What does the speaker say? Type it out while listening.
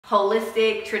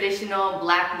holistic, traditional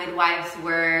black midwives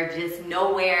were just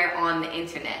nowhere on the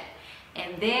internet.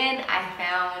 And then I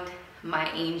found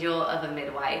my angel of a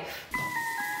midwife.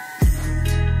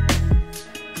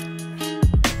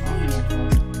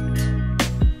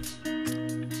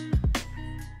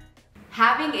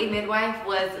 Having a midwife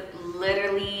was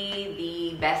literally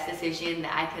the best decision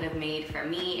that I could have made for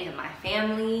me and my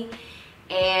family.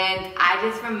 And I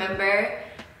just remember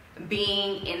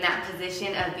being in that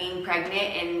position of being pregnant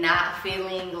and not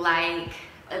feeling like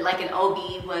an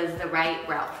OB was the right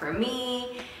route for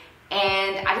me.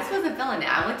 And I just wasn't feeling it.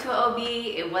 I went to an OB,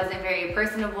 it wasn't very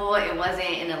personable, it wasn't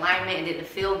in alignment, it didn't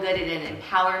feel good, it didn't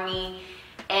empower me.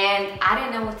 And I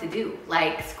didn't know what to do.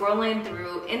 Like, scrolling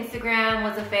through Instagram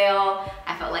was a fail.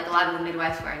 I felt like a lot of the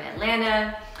midwives were in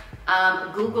Atlanta.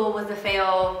 Google was a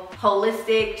fail.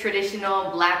 Holistic,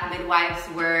 traditional black midwives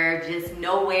were just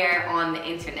nowhere on the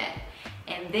internet.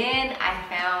 And then I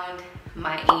found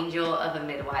my angel of a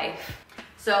midwife.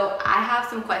 So I have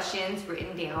some questions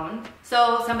written down.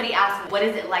 So somebody asked, what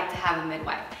is it like to have a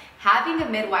midwife? Having a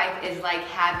midwife is like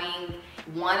having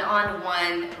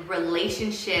one-on-one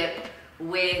relationship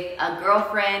with a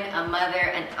girlfriend, a mother,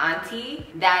 an auntie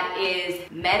that is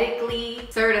medically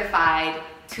certified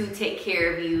to take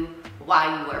care of you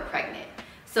while you are pregnant.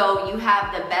 So you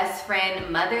have the best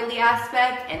friend motherly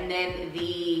aspect and then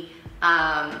the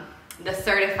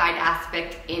certified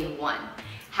aspect in one.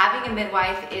 Having a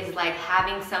midwife is like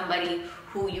having somebody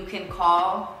who you can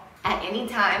call at any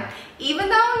time, even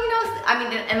though, I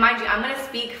mean, and mind you, I'm gonna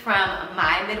speak from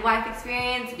my midwife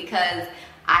experience because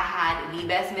I had the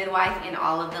best midwife in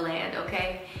all of the land,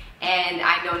 okay? And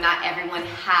I know not everyone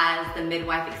has the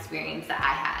midwife experience that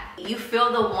I had. You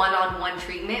feel the one-on-one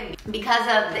treatment because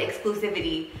of the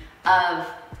exclusivity of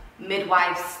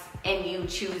midwives and you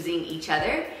choosing each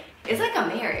other. It's like a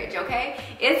marriage, okay?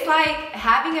 It's like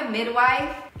having a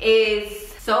midwife is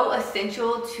so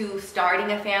essential to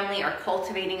starting a family or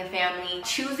cultivating a family.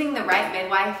 Choosing the right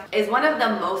midwife is one of the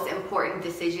most important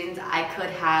decisions I could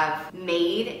have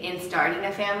made in starting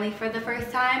a family for the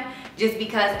first time, just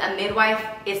because a midwife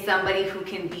is somebody who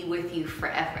can be with you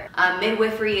forever.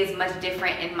 Midwifery is much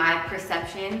different in my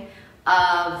perception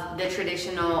of the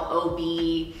traditional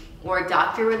OB or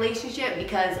doctor relationship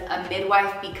because a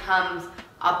midwife becomes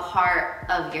a part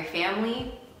of your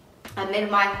family. A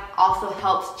midwife also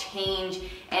helps change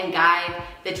and guide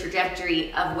the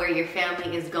trajectory of where your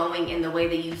family is going in the way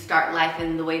that you start life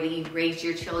and the way that you raise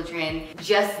your children,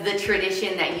 just the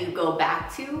tradition that you go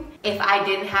back to. If I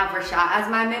didn't have Rashad as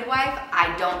my midwife,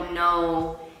 I don't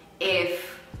know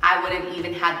if I would have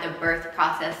even had the birth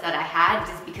process that I had,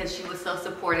 just because she was so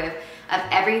supportive of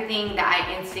everything that I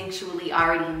instinctually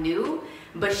already knew,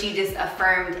 but she just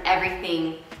affirmed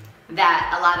everything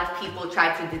that a lot of people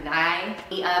try to deny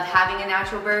of having a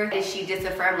natural birth. And she just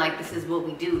affirmed, like, this is what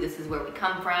we do, this is where we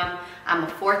come from. I'm a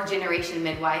 4th generation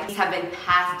midwife. These have been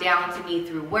passed down to me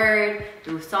through word,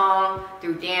 through song,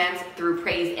 through dance, through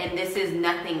praise, and this is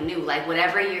nothing new. Like,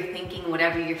 whatever you're thinking,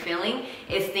 whatever you're feeling,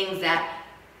 is things that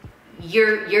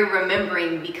you're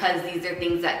remembering because these are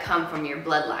things that come from your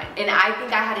bloodline. And I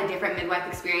think I had a different midwife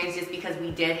experience just because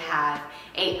we did have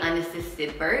an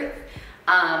unassisted birth.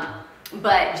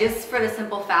 But just for the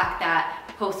simple fact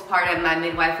that postpartum, my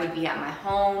midwife would be at my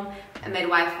home. A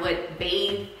midwife would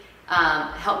bathe,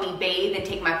 help me bathe and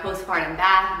take my postpartum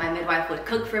bath. My midwife would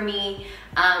cook for me,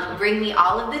 bring me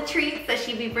all of the treats that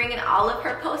she'd be bringing all of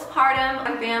her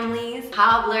postpartum families,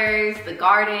 toddlers, the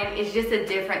garden. It's just a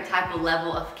different type of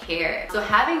level of care. So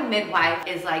having midwife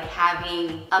is like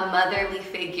having a motherly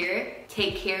figure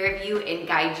take care of you and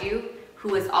guide you,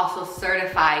 who is also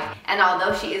certified. And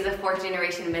although she is a 4th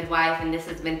generation midwife and this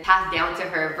has been passed down to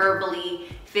her verbally,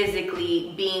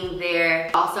 physically, being there,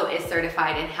 also is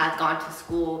certified and has gone to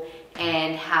school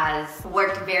and has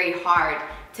worked very hard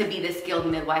to be the skilled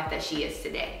midwife that she is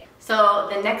today. So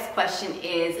the next question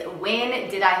is, when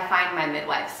did I find my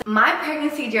midwife? So my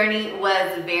pregnancy journey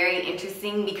was very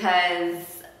interesting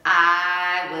because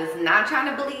I was not trying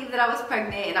to believe that I was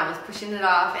pregnant and I was pushing it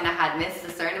off, and I had missed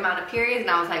a certain amount of periods and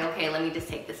I was like, okay, let me just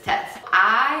take this test.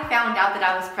 I found out that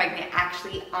I was pregnant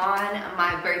actually on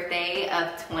my birthday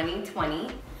of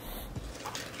 2020.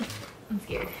 I'm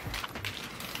scared.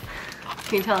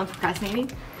 Can you tell I'm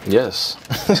procrastinating? Yes.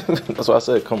 That's why I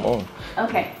said come on.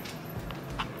 Okay.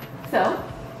 So.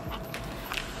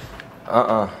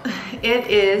 It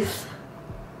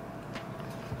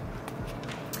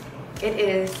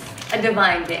is a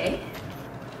divine day.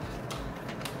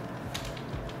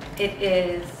 It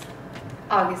is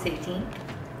August 18th,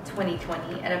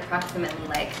 2020 at approximately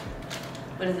like,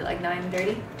 what is it, like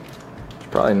 9:30?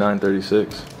 Probably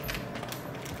 9:36.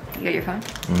 You got your phone?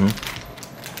 Mm-hmm.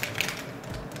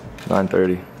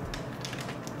 9:30.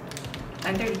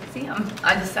 9:30. See,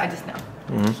 I just know.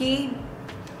 Mm-hmm. He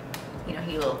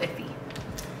a little iffy.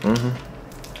 Mm-hmm.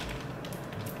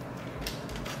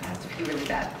 I have to pee really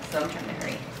bad, so I'm trying to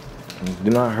hurry.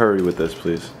 Do not hurry with this,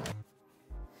 please.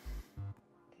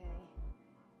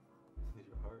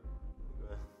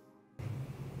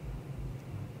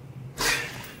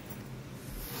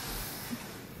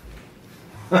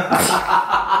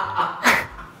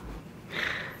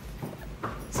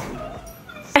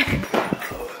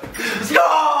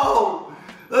 Go!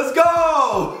 Let's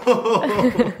go!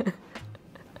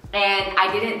 And I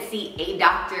didn't see a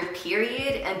doctor,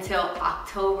 period, until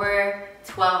October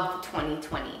 12th,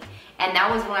 2020. And that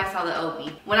was when I saw the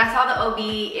OB. When I saw the OB,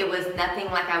 it was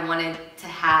nothing like I wanted to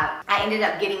have. I ended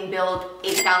up getting billed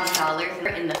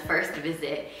 $8,000 in the first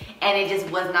visit, and it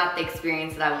just was not the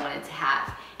experience that I wanted to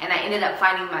have. And I ended up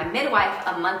finding my midwife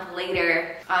a month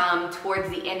later, towards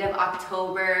the end of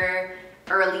October,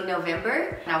 early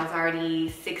November. And I was already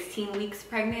 16 weeks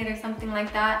pregnant or something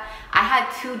like that. I had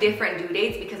 2 different due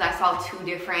dates because I saw 2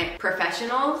 different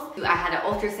professionals. I had an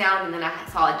ultrasound and then I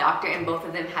saw a doctor, and both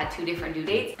of them had 2 different due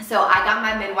dates. So I got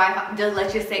my midwife,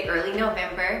 let's just say early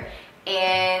November.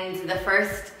 And the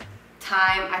first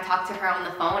time I talked to her on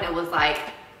the phone, it was like,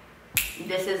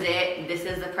 this is it. This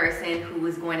is the person who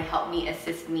is going to help me,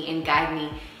 assist me, and guide me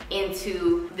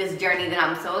into this journey that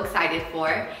I'm so excited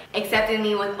for. Accepted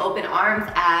me with open arms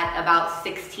at about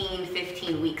 16,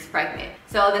 15 weeks pregnant.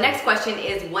 So the next question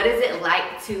is, what is it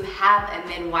like to have a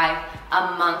midwife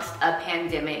amongst a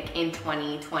pandemic in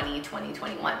 2020,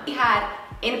 2021? We had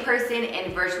in-person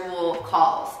and virtual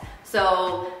calls.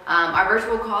 So our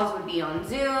virtual calls would be on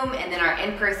Zoom, and then our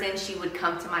in-person, she would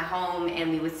come to my home and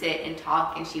we would sit and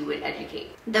talk and she would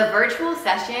educate. The virtual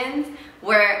sessions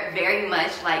were very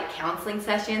much like counseling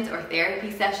sessions or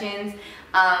therapy sessions.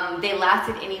 They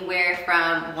lasted anywhere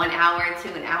from 1 hour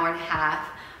to an hour and a half,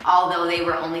 although they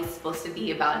were only supposed to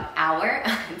be about an hour.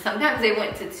 Sometimes they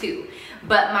went to 2.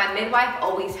 But my midwife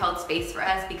always held space for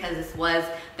us because this was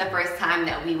the first time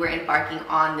that we were embarking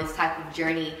on this type of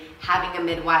journey, having a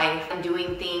midwife and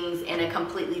doing things in a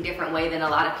completely different way than a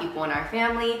lot of people in our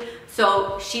family.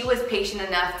 So she was patient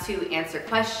enough to answer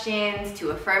questions,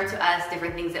 to affirm to us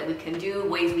different things that we can do,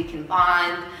 ways we can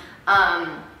bond,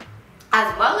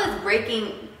 as well as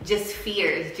breaking just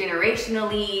fears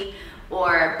generationally,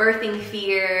 or birthing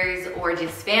fears, or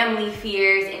just family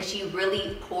fears, and she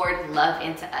really poured love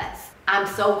into us. I'm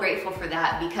so grateful for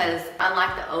that because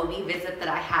unlike the OB visit that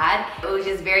I had, it was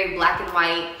just very black and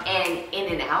white and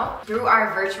in and out. Through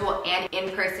our virtual and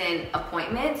in-person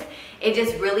appointments, it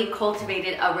just really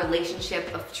cultivated a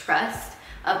relationship of trust,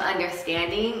 of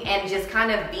understanding, and just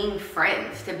kind of being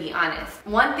friends, to be honest.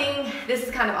 One thing, this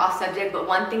is kind of off subject, but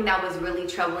one thing that was really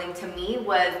troubling to me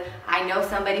was I know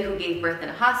somebody who gave birth in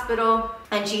a hospital,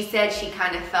 and she said she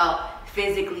kind of felt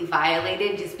physically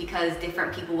violated just because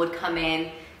different people would come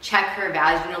in, check her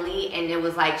vaginally, and it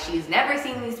was like she's never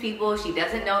seen these people, she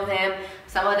doesn't know them,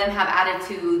 some of them have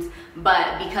attitudes,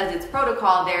 but because it's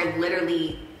protocol, they're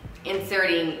literally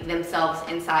inserting themselves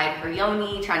inside her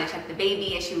yoni, trying to check the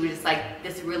baby, and she was just like,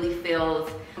 this really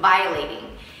feels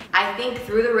violating. I think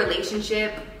through the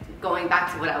relationship, going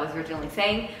back to what I was originally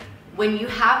saying, when you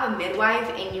have a midwife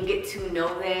and you get to know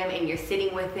them and you're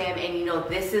sitting with them and you know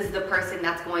this is the person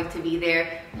that's going to be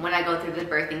there when I go through the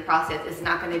birthing process, it's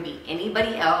not going to be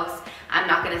anybody else. I'm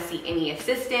not going to see any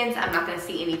assistants. I'm not going to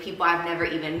see any people I've never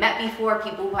even met before,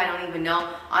 people who I don't even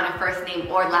know on a first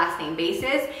name or last name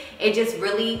basis. It just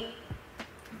really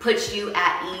puts you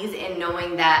at ease in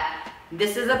knowing that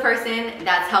this is a person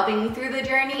that's helping me through the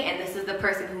journey, and this is the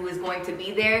person who is going to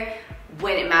be there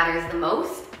when it matters the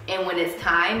most, and when it's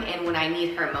time, and when I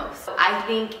need her most. I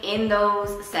think in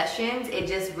those sessions, it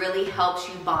just really helps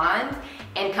you bond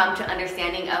and come to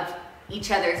understanding of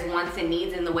each other's wants and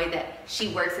needs in the way that she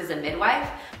works as a midwife.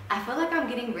 I feel like I'm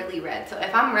getting really red. So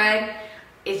if I'm red,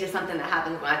 it's just something that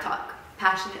happens when I talk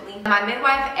passionately. My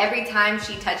midwife, every time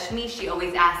she touched me, she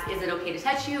always asked, is it okay to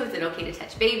touch you? Is it okay to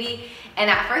touch baby? And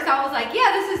at first I was like,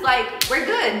 yeah, this is like, we're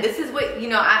good. This is what, you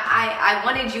know, I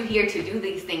wanted you here to do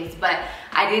these things, but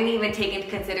I didn't even take into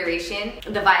consideration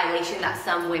the violation that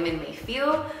some women may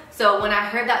feel. So when I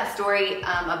heard that story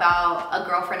about a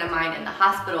girlfriend of mine in the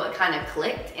hospital, it kind of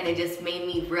clicked, and it just made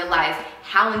me realize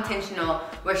how intentional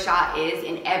Rashad is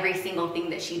in every single thing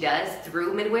that she does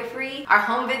through midwifery. Our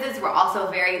home visits were also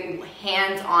very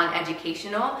hands-on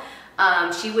educational.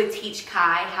 She would teach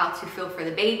Kai how to feel for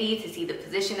the baby, to see the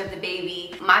position of the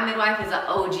baby. My midwife is an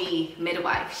OG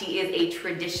midwife. She is a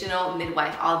traditional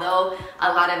midwife, although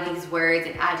a lot of these words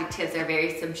and adjectives are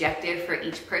very subjective for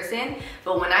each person.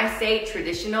 But when I say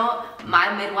traditional,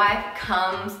 my midwife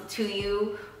comes to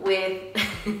you with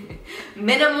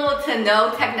minimal to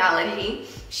no technology.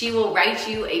 She will write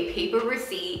you a paper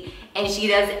receipt, and she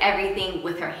does everything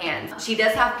with her hands. She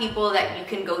does have people that you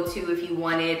can go to if you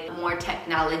wanted more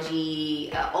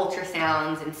technology,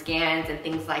 ultrasounds and scans and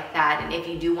things like that. And if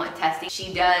you do want testing,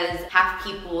 she does have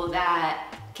people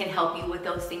that can help you with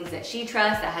those things that she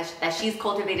trusts, that she's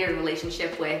cultivated a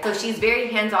relationship with. So she's very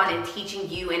hands-on in teaching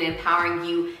you and empowering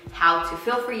you how to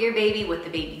feel for your baby, what the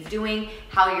baby's doing,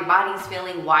 how your body's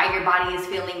feeling, why your body is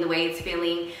feeling the way it's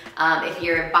feeling. If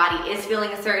your body is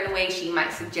feeling a certain way, she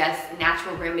might suggest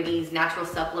natural remedies, natural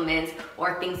supplements,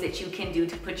 or things that you can do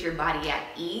to put your body at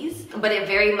ease. But it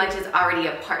very much is already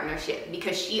a partnership,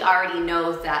 because she already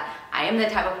knows that I am the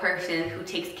type of person who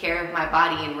takes care of my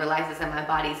body and realizes that my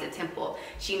body is a temple.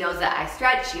 She knows that I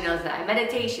stretch, she knows that I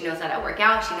meditate, she knows that I work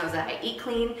out, she knows that I eat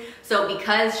clean. So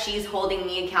because she's holding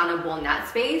me accountable in that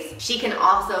space, she can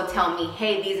also tell me,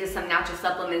 hey, these are some natural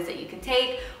supplements that you can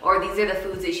take, or these are the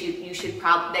foods that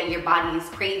that your body is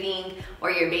craving, or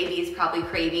your baby is probably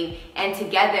craving. And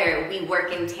together we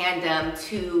work in tandem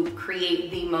to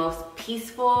create the most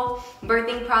peaceful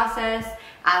birthing process,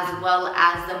 as well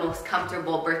as the most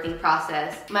comfortable birthing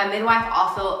process. My midwife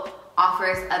also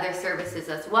offers other services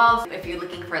as well. If you're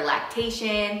looking for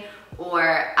lactation,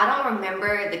 or I don't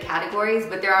remember the categories,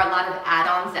 but there are a lot of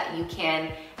add-ons that you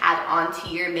can add on to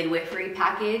your midwifery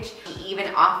package. She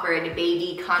even offered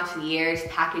baby concierge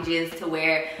packages to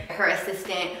where her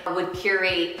assistant would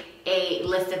curate a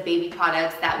list of baby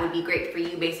products that would be great for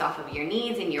you based off of your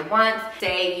needs and your wants.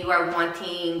 Say you are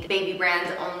wanting baby brands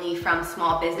only from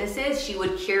small businesses, she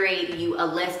would curate you a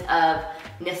list of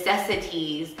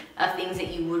necessities of things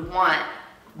that you would want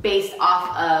based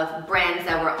off of brands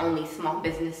that were only small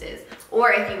businesses.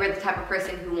 Or if you were the type of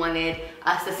person who wanted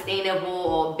a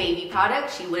sustainable baby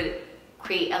product, she would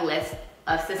create a list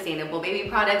of sustainable baby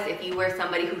products. If you were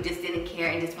somebody who just didn't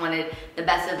care and just wanted the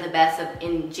best of the best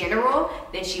in general,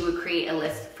 then she would create a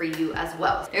list for you as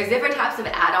well. There's different types of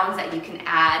add-ons that you can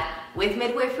add with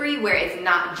midwifery, where it's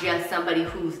not just somebody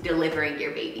who's delivering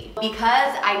your baby.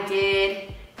 Because I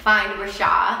did find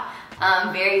Rashad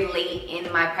very late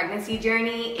in my pregnancy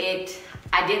journey,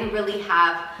 I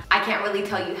can't really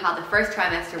tell you how the first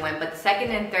trimester went, but the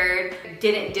second and third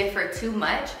didn't differ too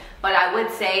much. But I would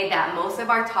say that most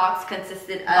of our talks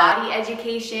consisted of body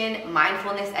education,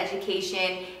 mindfulness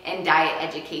education, and diet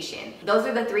education. Those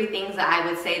are the three things that I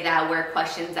would say that were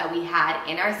questions that we had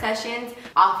in our sessions.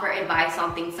 Offer advice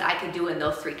on things that I could do in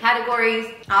those three categories.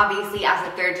 Obviously, as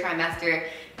the third trimester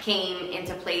came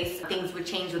into place, things would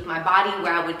change with my body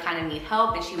where I would kind of need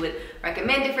help, and she would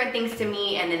recommend different things to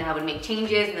me, and then I would make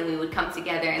changes, and then we would come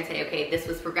together and say, okay, this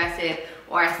was progressive,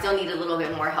 or I still need a little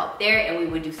bit more help there, and we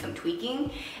would do some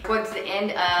tweaking. Towards the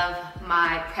end of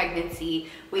my pregnancy,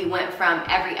 we went from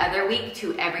every other week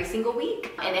to every single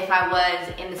week. And if I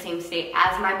was in the same state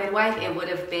as my midwife, it would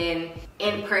have been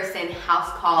in-person house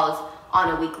calls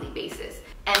on a weekly basis.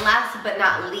 And last but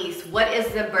not least, what is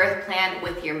the birth plan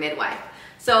with your midwife?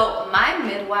 So my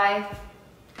midwife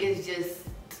is just,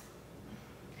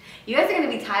 you guys are gonna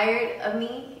be tired of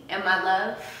me and my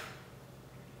love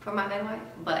for my midwife,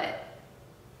 but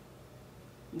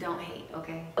don't hate,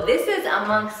 okay? This is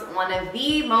amongst one of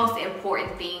the most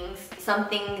important things,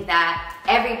 something that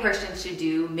every person should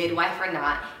do, midwife or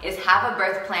not, is have a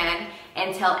birth plan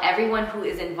and tell everyone who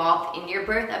is involved in your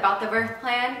birth about the birth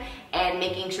plan, and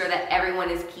making sure that everyone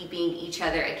is keeping each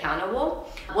other accountable.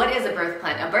 What is a birth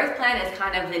plan? A birth plan is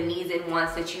kind of the needs and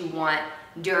wants that you want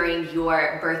during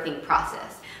your birthing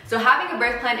process. So having a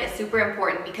birth plan is super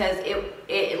important because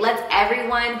it lets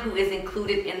everyone who is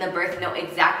included in the birth know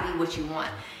exactly what you want.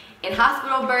 In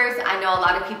hospital births, I know a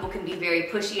lot of people can be very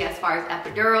pushy as far as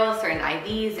epidurals, certain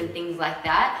IVs and things like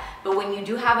that. But when you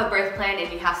do have a birth plan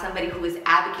and you have somebody who is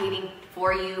advocating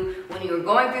for you when you're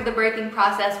going through the birthing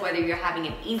process, whether you're having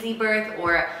an easy birth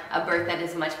or a birth that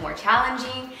is much more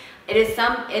challenging, it is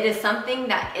something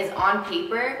that is on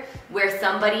paper where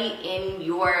somebody in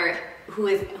your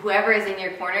whoever is in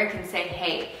your corner can say,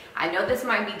 hey, I know this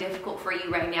might be difficult for you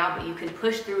right now, but you can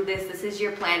push through this. This is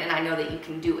your plan, and I know that you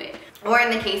can do it. Or in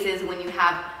the cases when you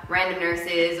have random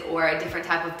nurses or a different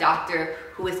type of doctor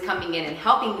who is coming in and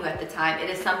helping you at the time, it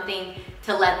is something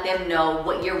to let them know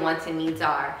what your wants and needs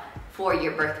are for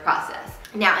your birth process.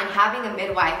 Now, in having a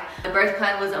midwife, the birth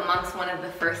plan was amongst one of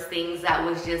the first things that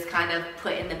was just kind of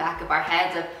put in the back of our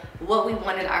heads of what we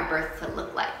wanted our birth to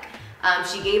look like.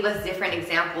 She gave us different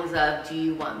examples of, do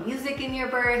you want music in your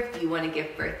birth? Do you want to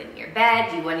give birth in your bed?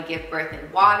 Do you want to give birth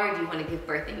in water? Do you want to give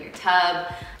birth in your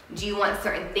tub? Do you want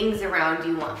certain things around? Do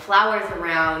you want flowers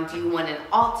around? Do you want an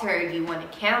altar? Do you want a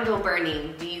candle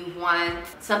burning? Do you want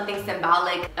something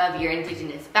symbolic of your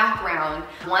indigenous background?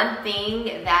 One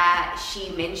thing that she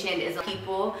mentioned is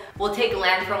people will take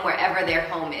land from wherever their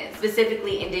home is.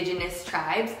 Specifically, indigenous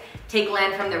tribes take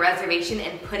land from the reservation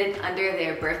and put it under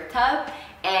their birth tub,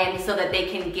 and so that they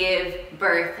can give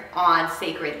birth on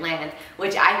sacred land,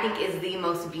 which I think is the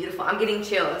most beautiful. I'm getting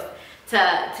chills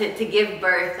to give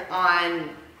birth on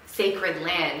sacred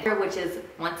land, which is,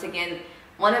 once again,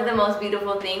 one of the most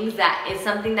beautiful things that is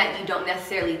something that you don't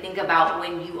necessarily think about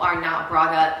when you are not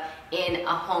brought up in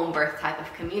a home birth type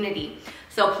of community.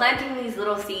 So planting these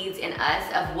little seeds in us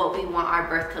of what we want our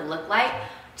birth to look like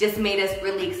just made us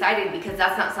really excited, because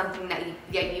that's not something that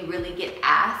you really get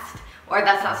asked, or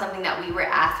that's not something that we were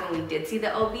asked when we did see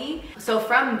the OB. So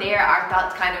from there, our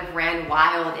thoughts kind of ran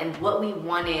wild and what we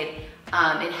wanted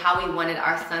and how we wanted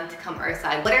our son to come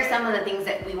earthside. What are some of the things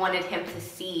that we wanted him to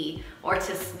see or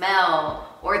to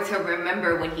smell or to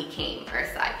remember when he came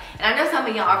earthside? And I know some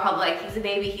of y'all are probably like, he's a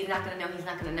baby, he's not gonna know, he's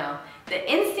not gonna know. The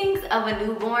instincts of a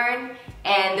newborn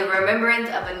and the remembrance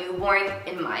of a newborn,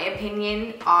 in my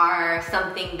opinion, are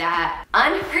something that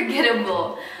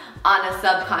unforgettable on a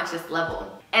subconscious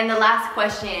level. And the last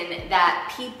question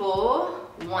that people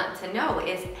want to know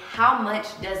is, how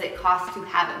much does it cost to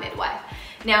have a midwife?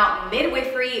 Now,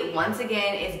 midwifery, once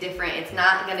again, is different. It's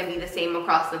not gonna be the same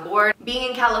across the board. Being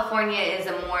in California is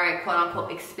a more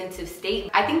quote-unquote expensive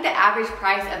state. I think the average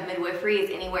price of midwifery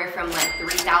is anywhere from like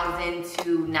 $3,000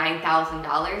 to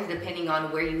 $9,000, depending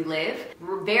on where you live.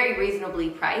 Very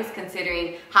reasonably priced,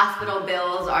 considering hospital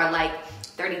bills are like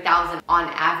 $30,000 on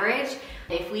average.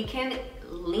 If we can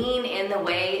lean in the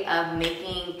way of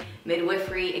making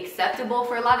midwifery acceptable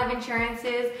for a lot of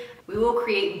insurances, we will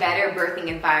create better birthing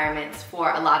environments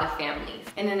for a lot of families.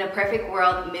 And in a perfect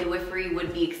world, midwifery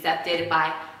would be accepted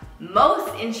by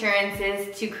most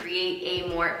insurances to create a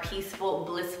more peaceful,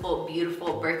 blissful,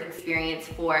 beautiful birth experience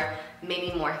for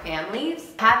many more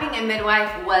families. Having a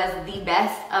midwife was the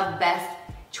best of best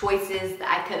choices that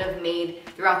I could have made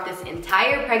throughout this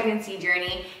entire pregnancy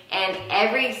journey, and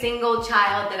every single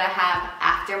child that I have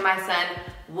after my son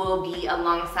will be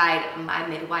alongside my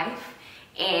midwife,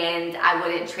 and I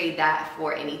wouldn't trade that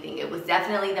for anything. It was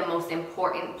definitely the most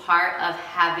important part of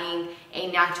having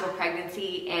a natural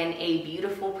pregnancy and a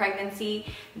beautiful pregnancy,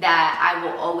 that I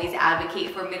will always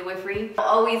advocate for midwifery. I'll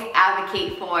always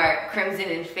advocate for Crimson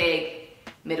and Fig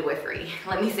midwifery.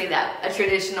 Let me say that, a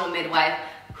traditional midwife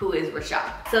who is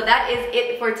Rashad. So that is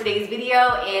it for today's video,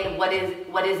 and what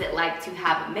is it like to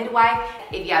have a midwife.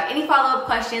 If you have any follow-up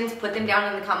questions, put them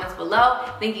down in the comments below.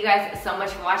 Thank you guys so much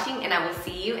for watching, and I will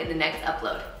see you in the next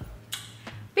upload.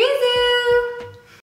 Peace!